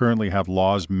 states currently have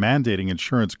laws mandating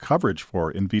insurance coverage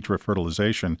for in vitro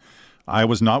fertilization.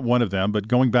 Iowa's not one of them, but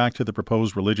going back to the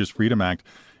proposed Religious Freedom Act,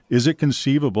 is it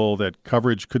conceivable that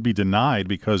coverage could be denied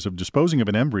because of disposing of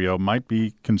an embryo might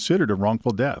be considered a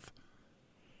wrongful death?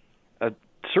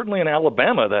 Certainly in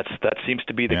Alabama, that seems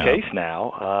to be the case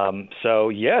now. So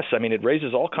yes, I mean, it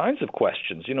raises all kinds of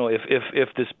questions. If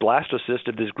this blastocyst,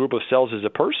 if this group of cells is a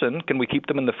person, can we keep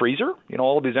them in the freezer?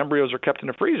 All of these embryos are kept in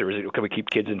a freezer. Can we keep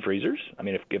kids in freezers? I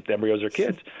mean, if the embryos are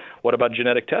kids, what about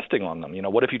genetic testing on them?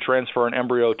 What if you transfer an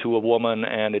embryo to a woman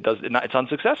and it's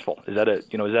unsuccessful? Is that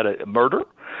a murder?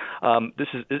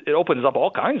 It opens up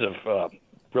all kinds of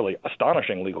really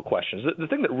astonishing legal questions. The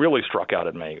thing that really struck out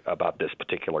at me about this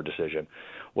particular decision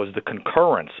was the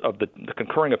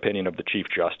concurring opinion of the Chief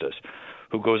Justice,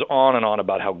 who goes on and on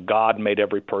about how God made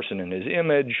every person in his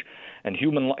image, and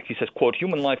he says, quote,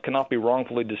 "Human life cannot be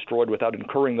wrongfully destroyed without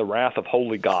incurring the wrath of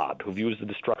holy God, who views the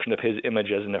destruction of his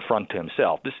image as an affront to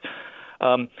himself." This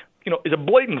is a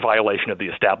blatant violation of the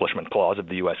Establishment Clause of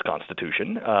the U.S.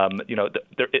 Constitution.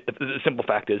 The simple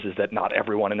fact is that not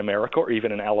everyone in America or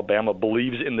even in Alabama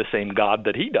believes in the same God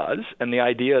that he does, and the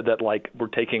idea that we're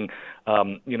taking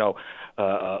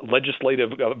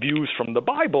legislative views from the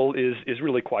Bible is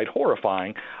really quite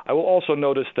horrifying. I will also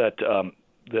notice that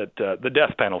the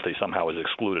death penalty somehow is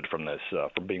excluded from this,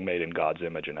 from being made in God's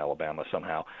image in Alabama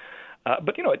somehow.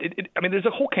 But there's a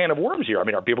whole can of worms here.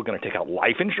 Are people going to take out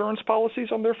life insurance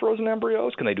policies on their frozen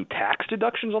embryos? Can they do tax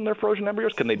deductions on their frozen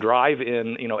embryos? Can they drive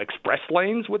in, express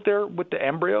lanes with the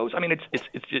embryos? It's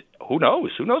who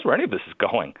knows? Who knows where any of this is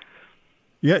going?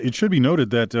 Yeah, it should be noted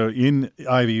that in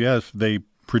IVF they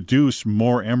produce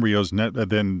more embryos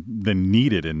than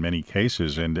needed in many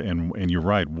cases. And you're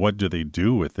right. What do they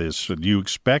do with this? Do you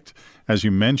expect, as you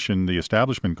mentioned, the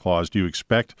Establishment Clause? Do you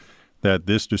expect that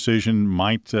this decision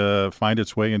might find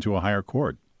its way into a higher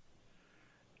court?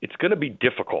 It's going to be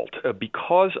difficult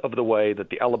because of the way that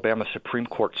the Alabama Supreme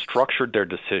Court structured their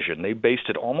decision. They based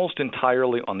it almost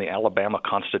entirely on the Alabama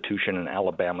Constitution and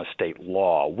Alabama state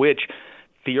law, which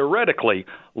theoretically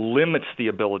limits the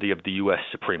ability of the U.S.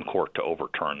 Supreme Court to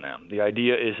overturn them. The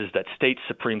idea is that state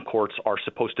Supreme Courts are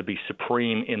supposed to be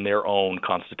supreme in their own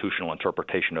constitutional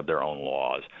interpretation of their own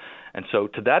laws. And so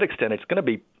to that extent, it's going to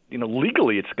be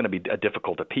legally, it's going to be a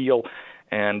difficult appeal,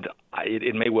 and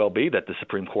it may well be that the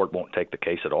Supreme Court won't take the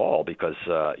case at all because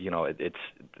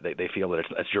they feel that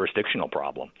it's a jurisdictional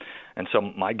problem. And so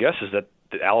my guess is that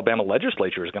the Alabama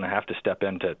legislature is going to have to step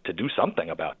in to do something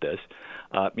about this.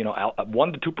 1%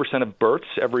 to 2% of births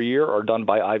every year are done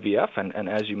by IVF, and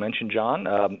as you mentioned, John,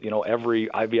 every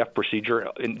IVF procedure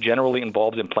generally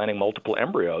involves implanting multiple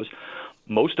embryos,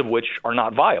 most of which are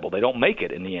not viable. They don't make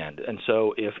it in the end. And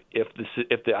so if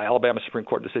the Alabama Supreme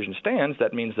Court decision stands,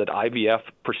 that means that IVF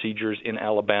procedures in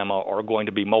Alabama are going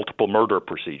to be multiple murder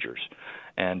procedures.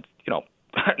 And,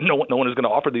 no one is going to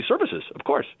offer these services, of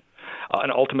course.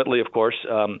 And ultimately, of course,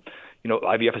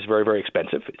 IVF is very, very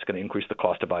expensive. It's going to increase the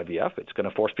cost of IVF. It's going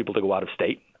to force people to go out of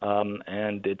state.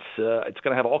 And it's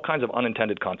going to have all kinds of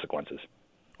unintended consequences.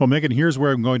 Well, Megan, here's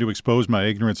where I'm going to expose my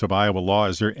ignorance of Iowa law.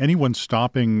 Is there anyone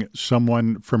stopping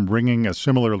someone from bringing a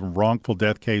similar wrongful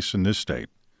death case in this state?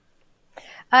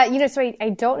 So I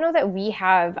don't know that we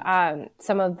have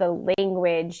some of the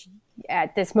language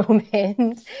at this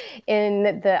moment in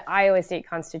the Iowa state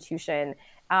constitution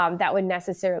that would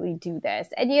necessarily do this.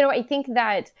 And, I think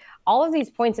that all of these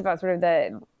points about sort of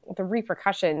the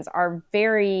repercussions are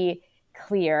very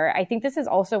clear. I think this is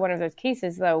also one of those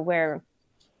cases, though, where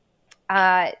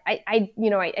I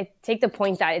take the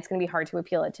point that it's going to be hard to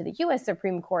appeal it to the U.S.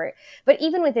 Supreme Court. But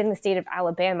even within the state of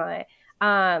Alabama,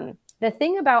 the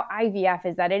thing about IVF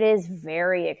is that it is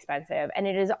very expensive, and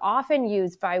it is often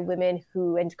used by women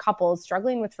and couples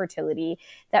struggling with fertility.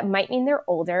 That might mean they're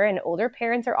older, and older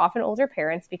parents are often older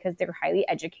parents because they're highly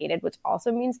educated, which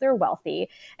also means they're wealthy.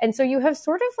 And so you have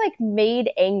sort of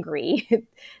made angry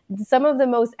some of the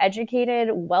most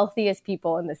educated, wealthiest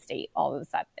people in the state all of a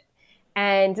sudden.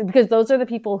 And because those are the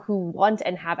people who want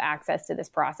and have access to this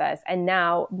process and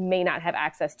now may not have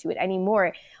access to it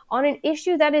anymore on an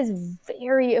issue that is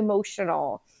very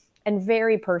emotional and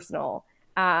very personal,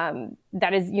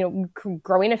 that is,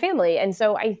 growing a family. And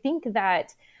so I think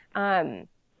that even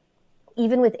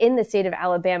within the state of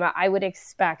Alabama, I would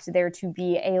expect there to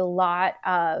be a lot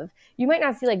of, you might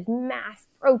not see mass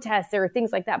protests or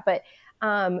things like that, but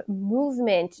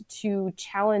movement to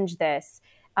challenge this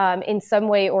in some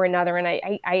way or another. And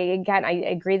I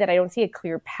agree that I don't see a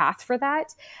clear path for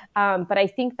that. But I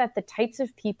think that the types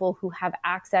of people who have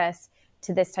access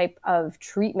to this type of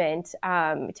treatment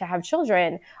to have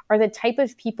children are the type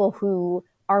of people who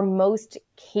are most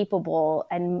capable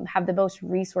and have the most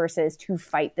resources to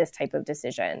fight this type of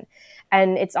decision.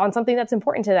 And it's on something that's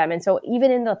important to them. And so even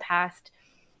in the past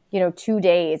 2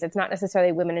 days. It's not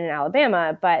necessarily women in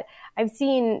Alabama, but I've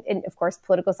seen, and of course,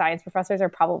 political science professors are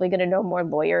probably going to know more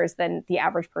lawyers than the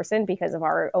average person because of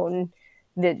our own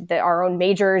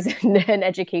majors and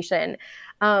education.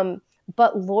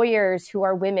 But lawyers who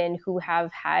are women who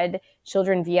have had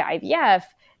children via IVF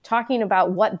talking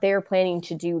about what they're planning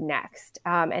to do next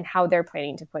and how they're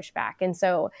planning to push back. And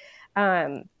so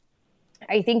I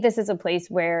think this is a place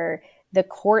where the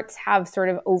courts have sort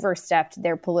of overstepped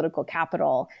their political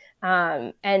capital,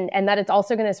 and that it's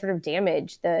also going to sort of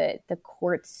damage the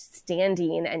court's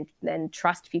standing and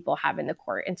trust people have in the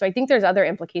court. And so I think there's other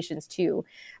implications too.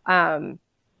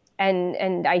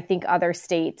 And I think other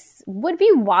states would be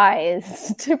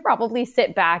wise to probably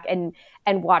sit back and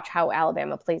watch how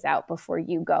Alabama plays out before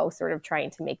you go sort of trying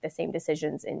to make the same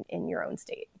decisions in your own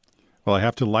state. Well, I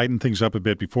have to lighten things up a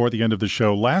bit before the end of the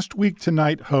show. Last Week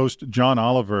Tonight host John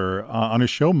Oliver on a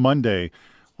show Monday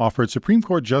offered Supreme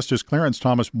Court Justice Clarence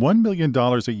Thomas $1 million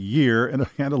a year and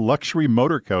a luxury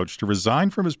motor coach to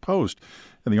resign from his post.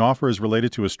 And the offer is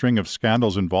related to a string of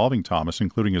scandals involving Thomas,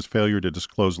 including his failure to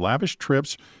disclose lavish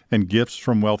trips and gifts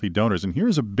from wealthy donors. And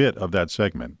here's a bit of that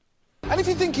segment. And if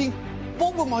you're thinking,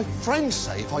 what will my friends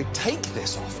say if I take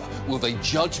this offer? Will they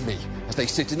judge me as they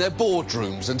sit in their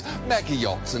boardrooms and mega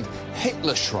yachts and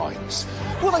Hitler shrines?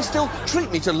 Will they still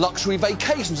treat me to luxury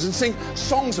vacations and sing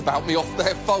songs about me off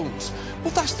their phones?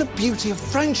 Well, that's the beauty of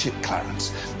friendship,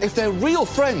 Clarence. If they're real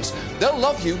friends, they'll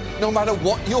love you no matter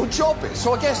what your job is.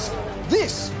 So I guess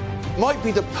this might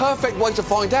be the perfect way to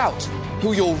find out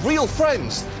who your real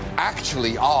friends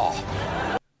actually are.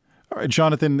 All right,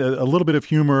 Jonathan, a little bit of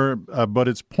humor, but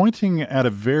it's pointing at a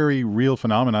very real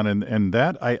phenomenon, and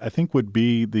that, I think, would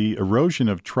be the erosion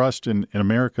of trust in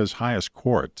America's highest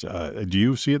court. Do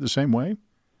you see it the same way?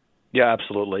 Yeah,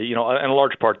 absolutely. You know, in a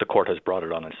large part, the court has brought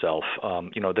it on itself.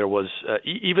 There was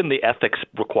even the ethics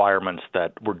requirements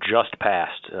that were just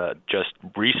passed just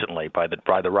recently by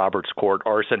the Roberts Court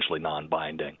are essentially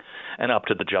non-binding and up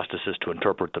to the justices to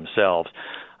interpret themselves.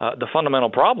 The fundamental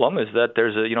problem is that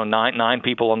there's nine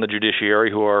people on the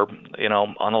judiciary who are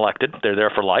unelected. They're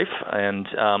there for life, and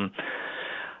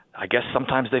I guess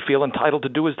sometimes they feel entitled to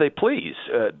do as they please.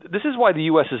 This is why the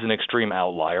U.S. is an extreme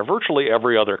outlier. Virtually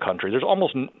every other country, there's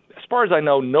almost, as far as I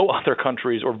know, no other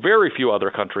countries or very few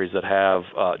other countries that have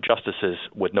justices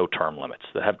with no term limits,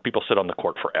 that have people sit on the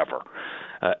court forever.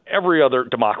 Every other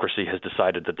democracy has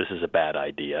decided that this is a bad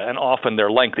idea, and often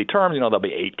they're lengthy terms. They'll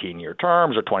be 18-year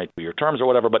terms or 22-year terms or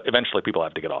whatever, but eventually people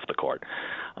have to get off the court.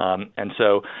 And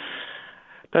so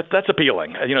that's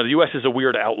appealing. The U.S. is a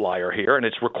weird outlier here, and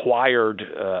it's required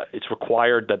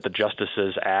that the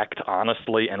justices act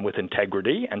honestly and with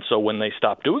integrity. And so when they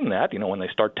stop doing that, when they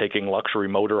start taking luxury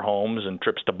motorhomes and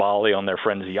trips to Bali on their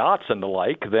friends' yachts and the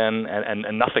like, then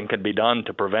and nothing can be done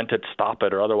to prevent it, stop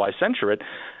it, or otherwise censure it,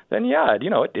 then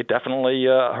it definitely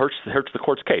hurts the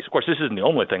court's case. Of course, this isn't the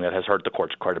only thing that has hurt the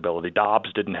court's credibility.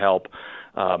 Dobbs didn't help,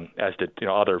 as did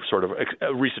other sort of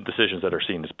recent decisions that are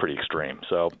seen as pretty extreme.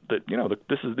 So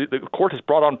the court has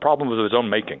brought on problems of its own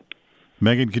making.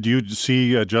 Megan, could you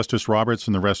see Justice Roberts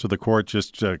and the rest of the court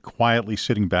just quietly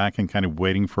sitting back and kind of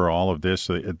waiting for all of this,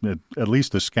 at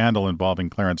least the scandal involving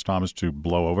Clarence Thomas, to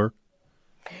blow over?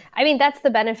 I mean, that's the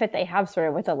benefit they have sort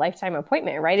of with a lifetime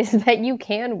appointment, right? Is that you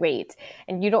can wait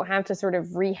and you don't have to sort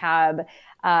of rehab.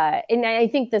 And I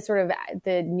think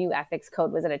the new ethics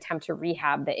code was an attempt to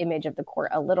rehab the image of the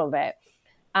court a little bit.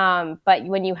 But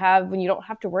when you don't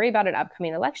have to worry about an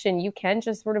upcoming election, you can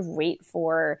just sort of wait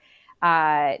for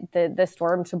the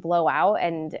storm to blow out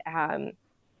and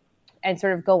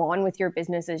sort of go on with your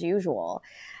business as usual.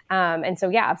 And so,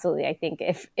 yeah, absolutely. I think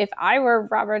if I were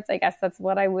Roberts, I guess that's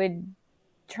what I would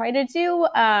try to do,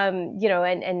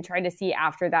 and try to see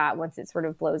after that, once it sort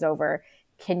of blows over,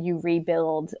 can you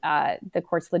rebuild the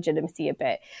court's legitimacy a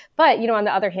bit? But, on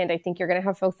the other hand, I think you're going to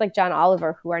have folks like John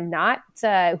Oliver who are not,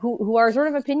 who are sort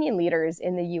of opinion leaders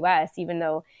in the U.S., even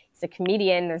though he's a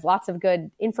comedian. There's lots of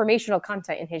good informational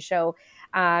content in his show,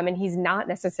 and he's not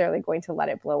necessarily going to let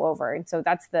it blow over. And so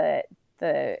that's the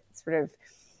sort of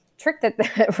trick that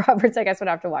Roberts, I guess, would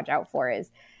have to watch out for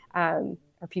is, are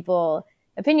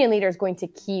opinion leaders going to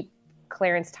keep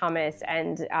Clarence Thomas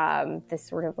and this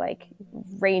sort of like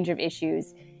range of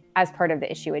issues as part of the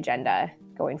issue agenda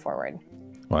going forward?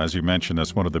 Well, as you mentioned,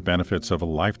 that's one of the benefits of a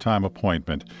lifetime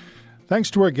appointment. Thanks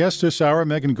to our guest this hour.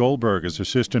 Megan Goldberg is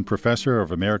Assistant Professor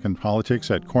of American Politics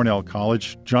at Cornell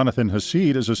College. Jonathan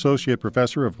Hasid is Associate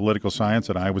Professor of Political Science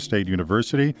at Iowa State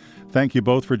University. Thank you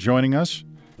both for joining us.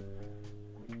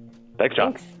 Thanks,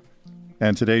 John. Thanks.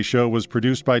 And today's show was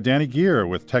produced by Danny Gear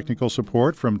with technical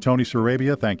support from Tony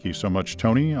Sarabia. Thank you so much,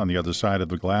 Tony. On the other side of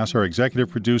the glass, our executive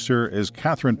producer is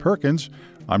Catherine Perkins.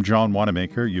 I'm John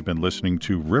Wanamaker. You've been listening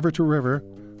to River to River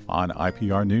on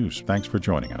IPR News. Thanks for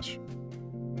joining us.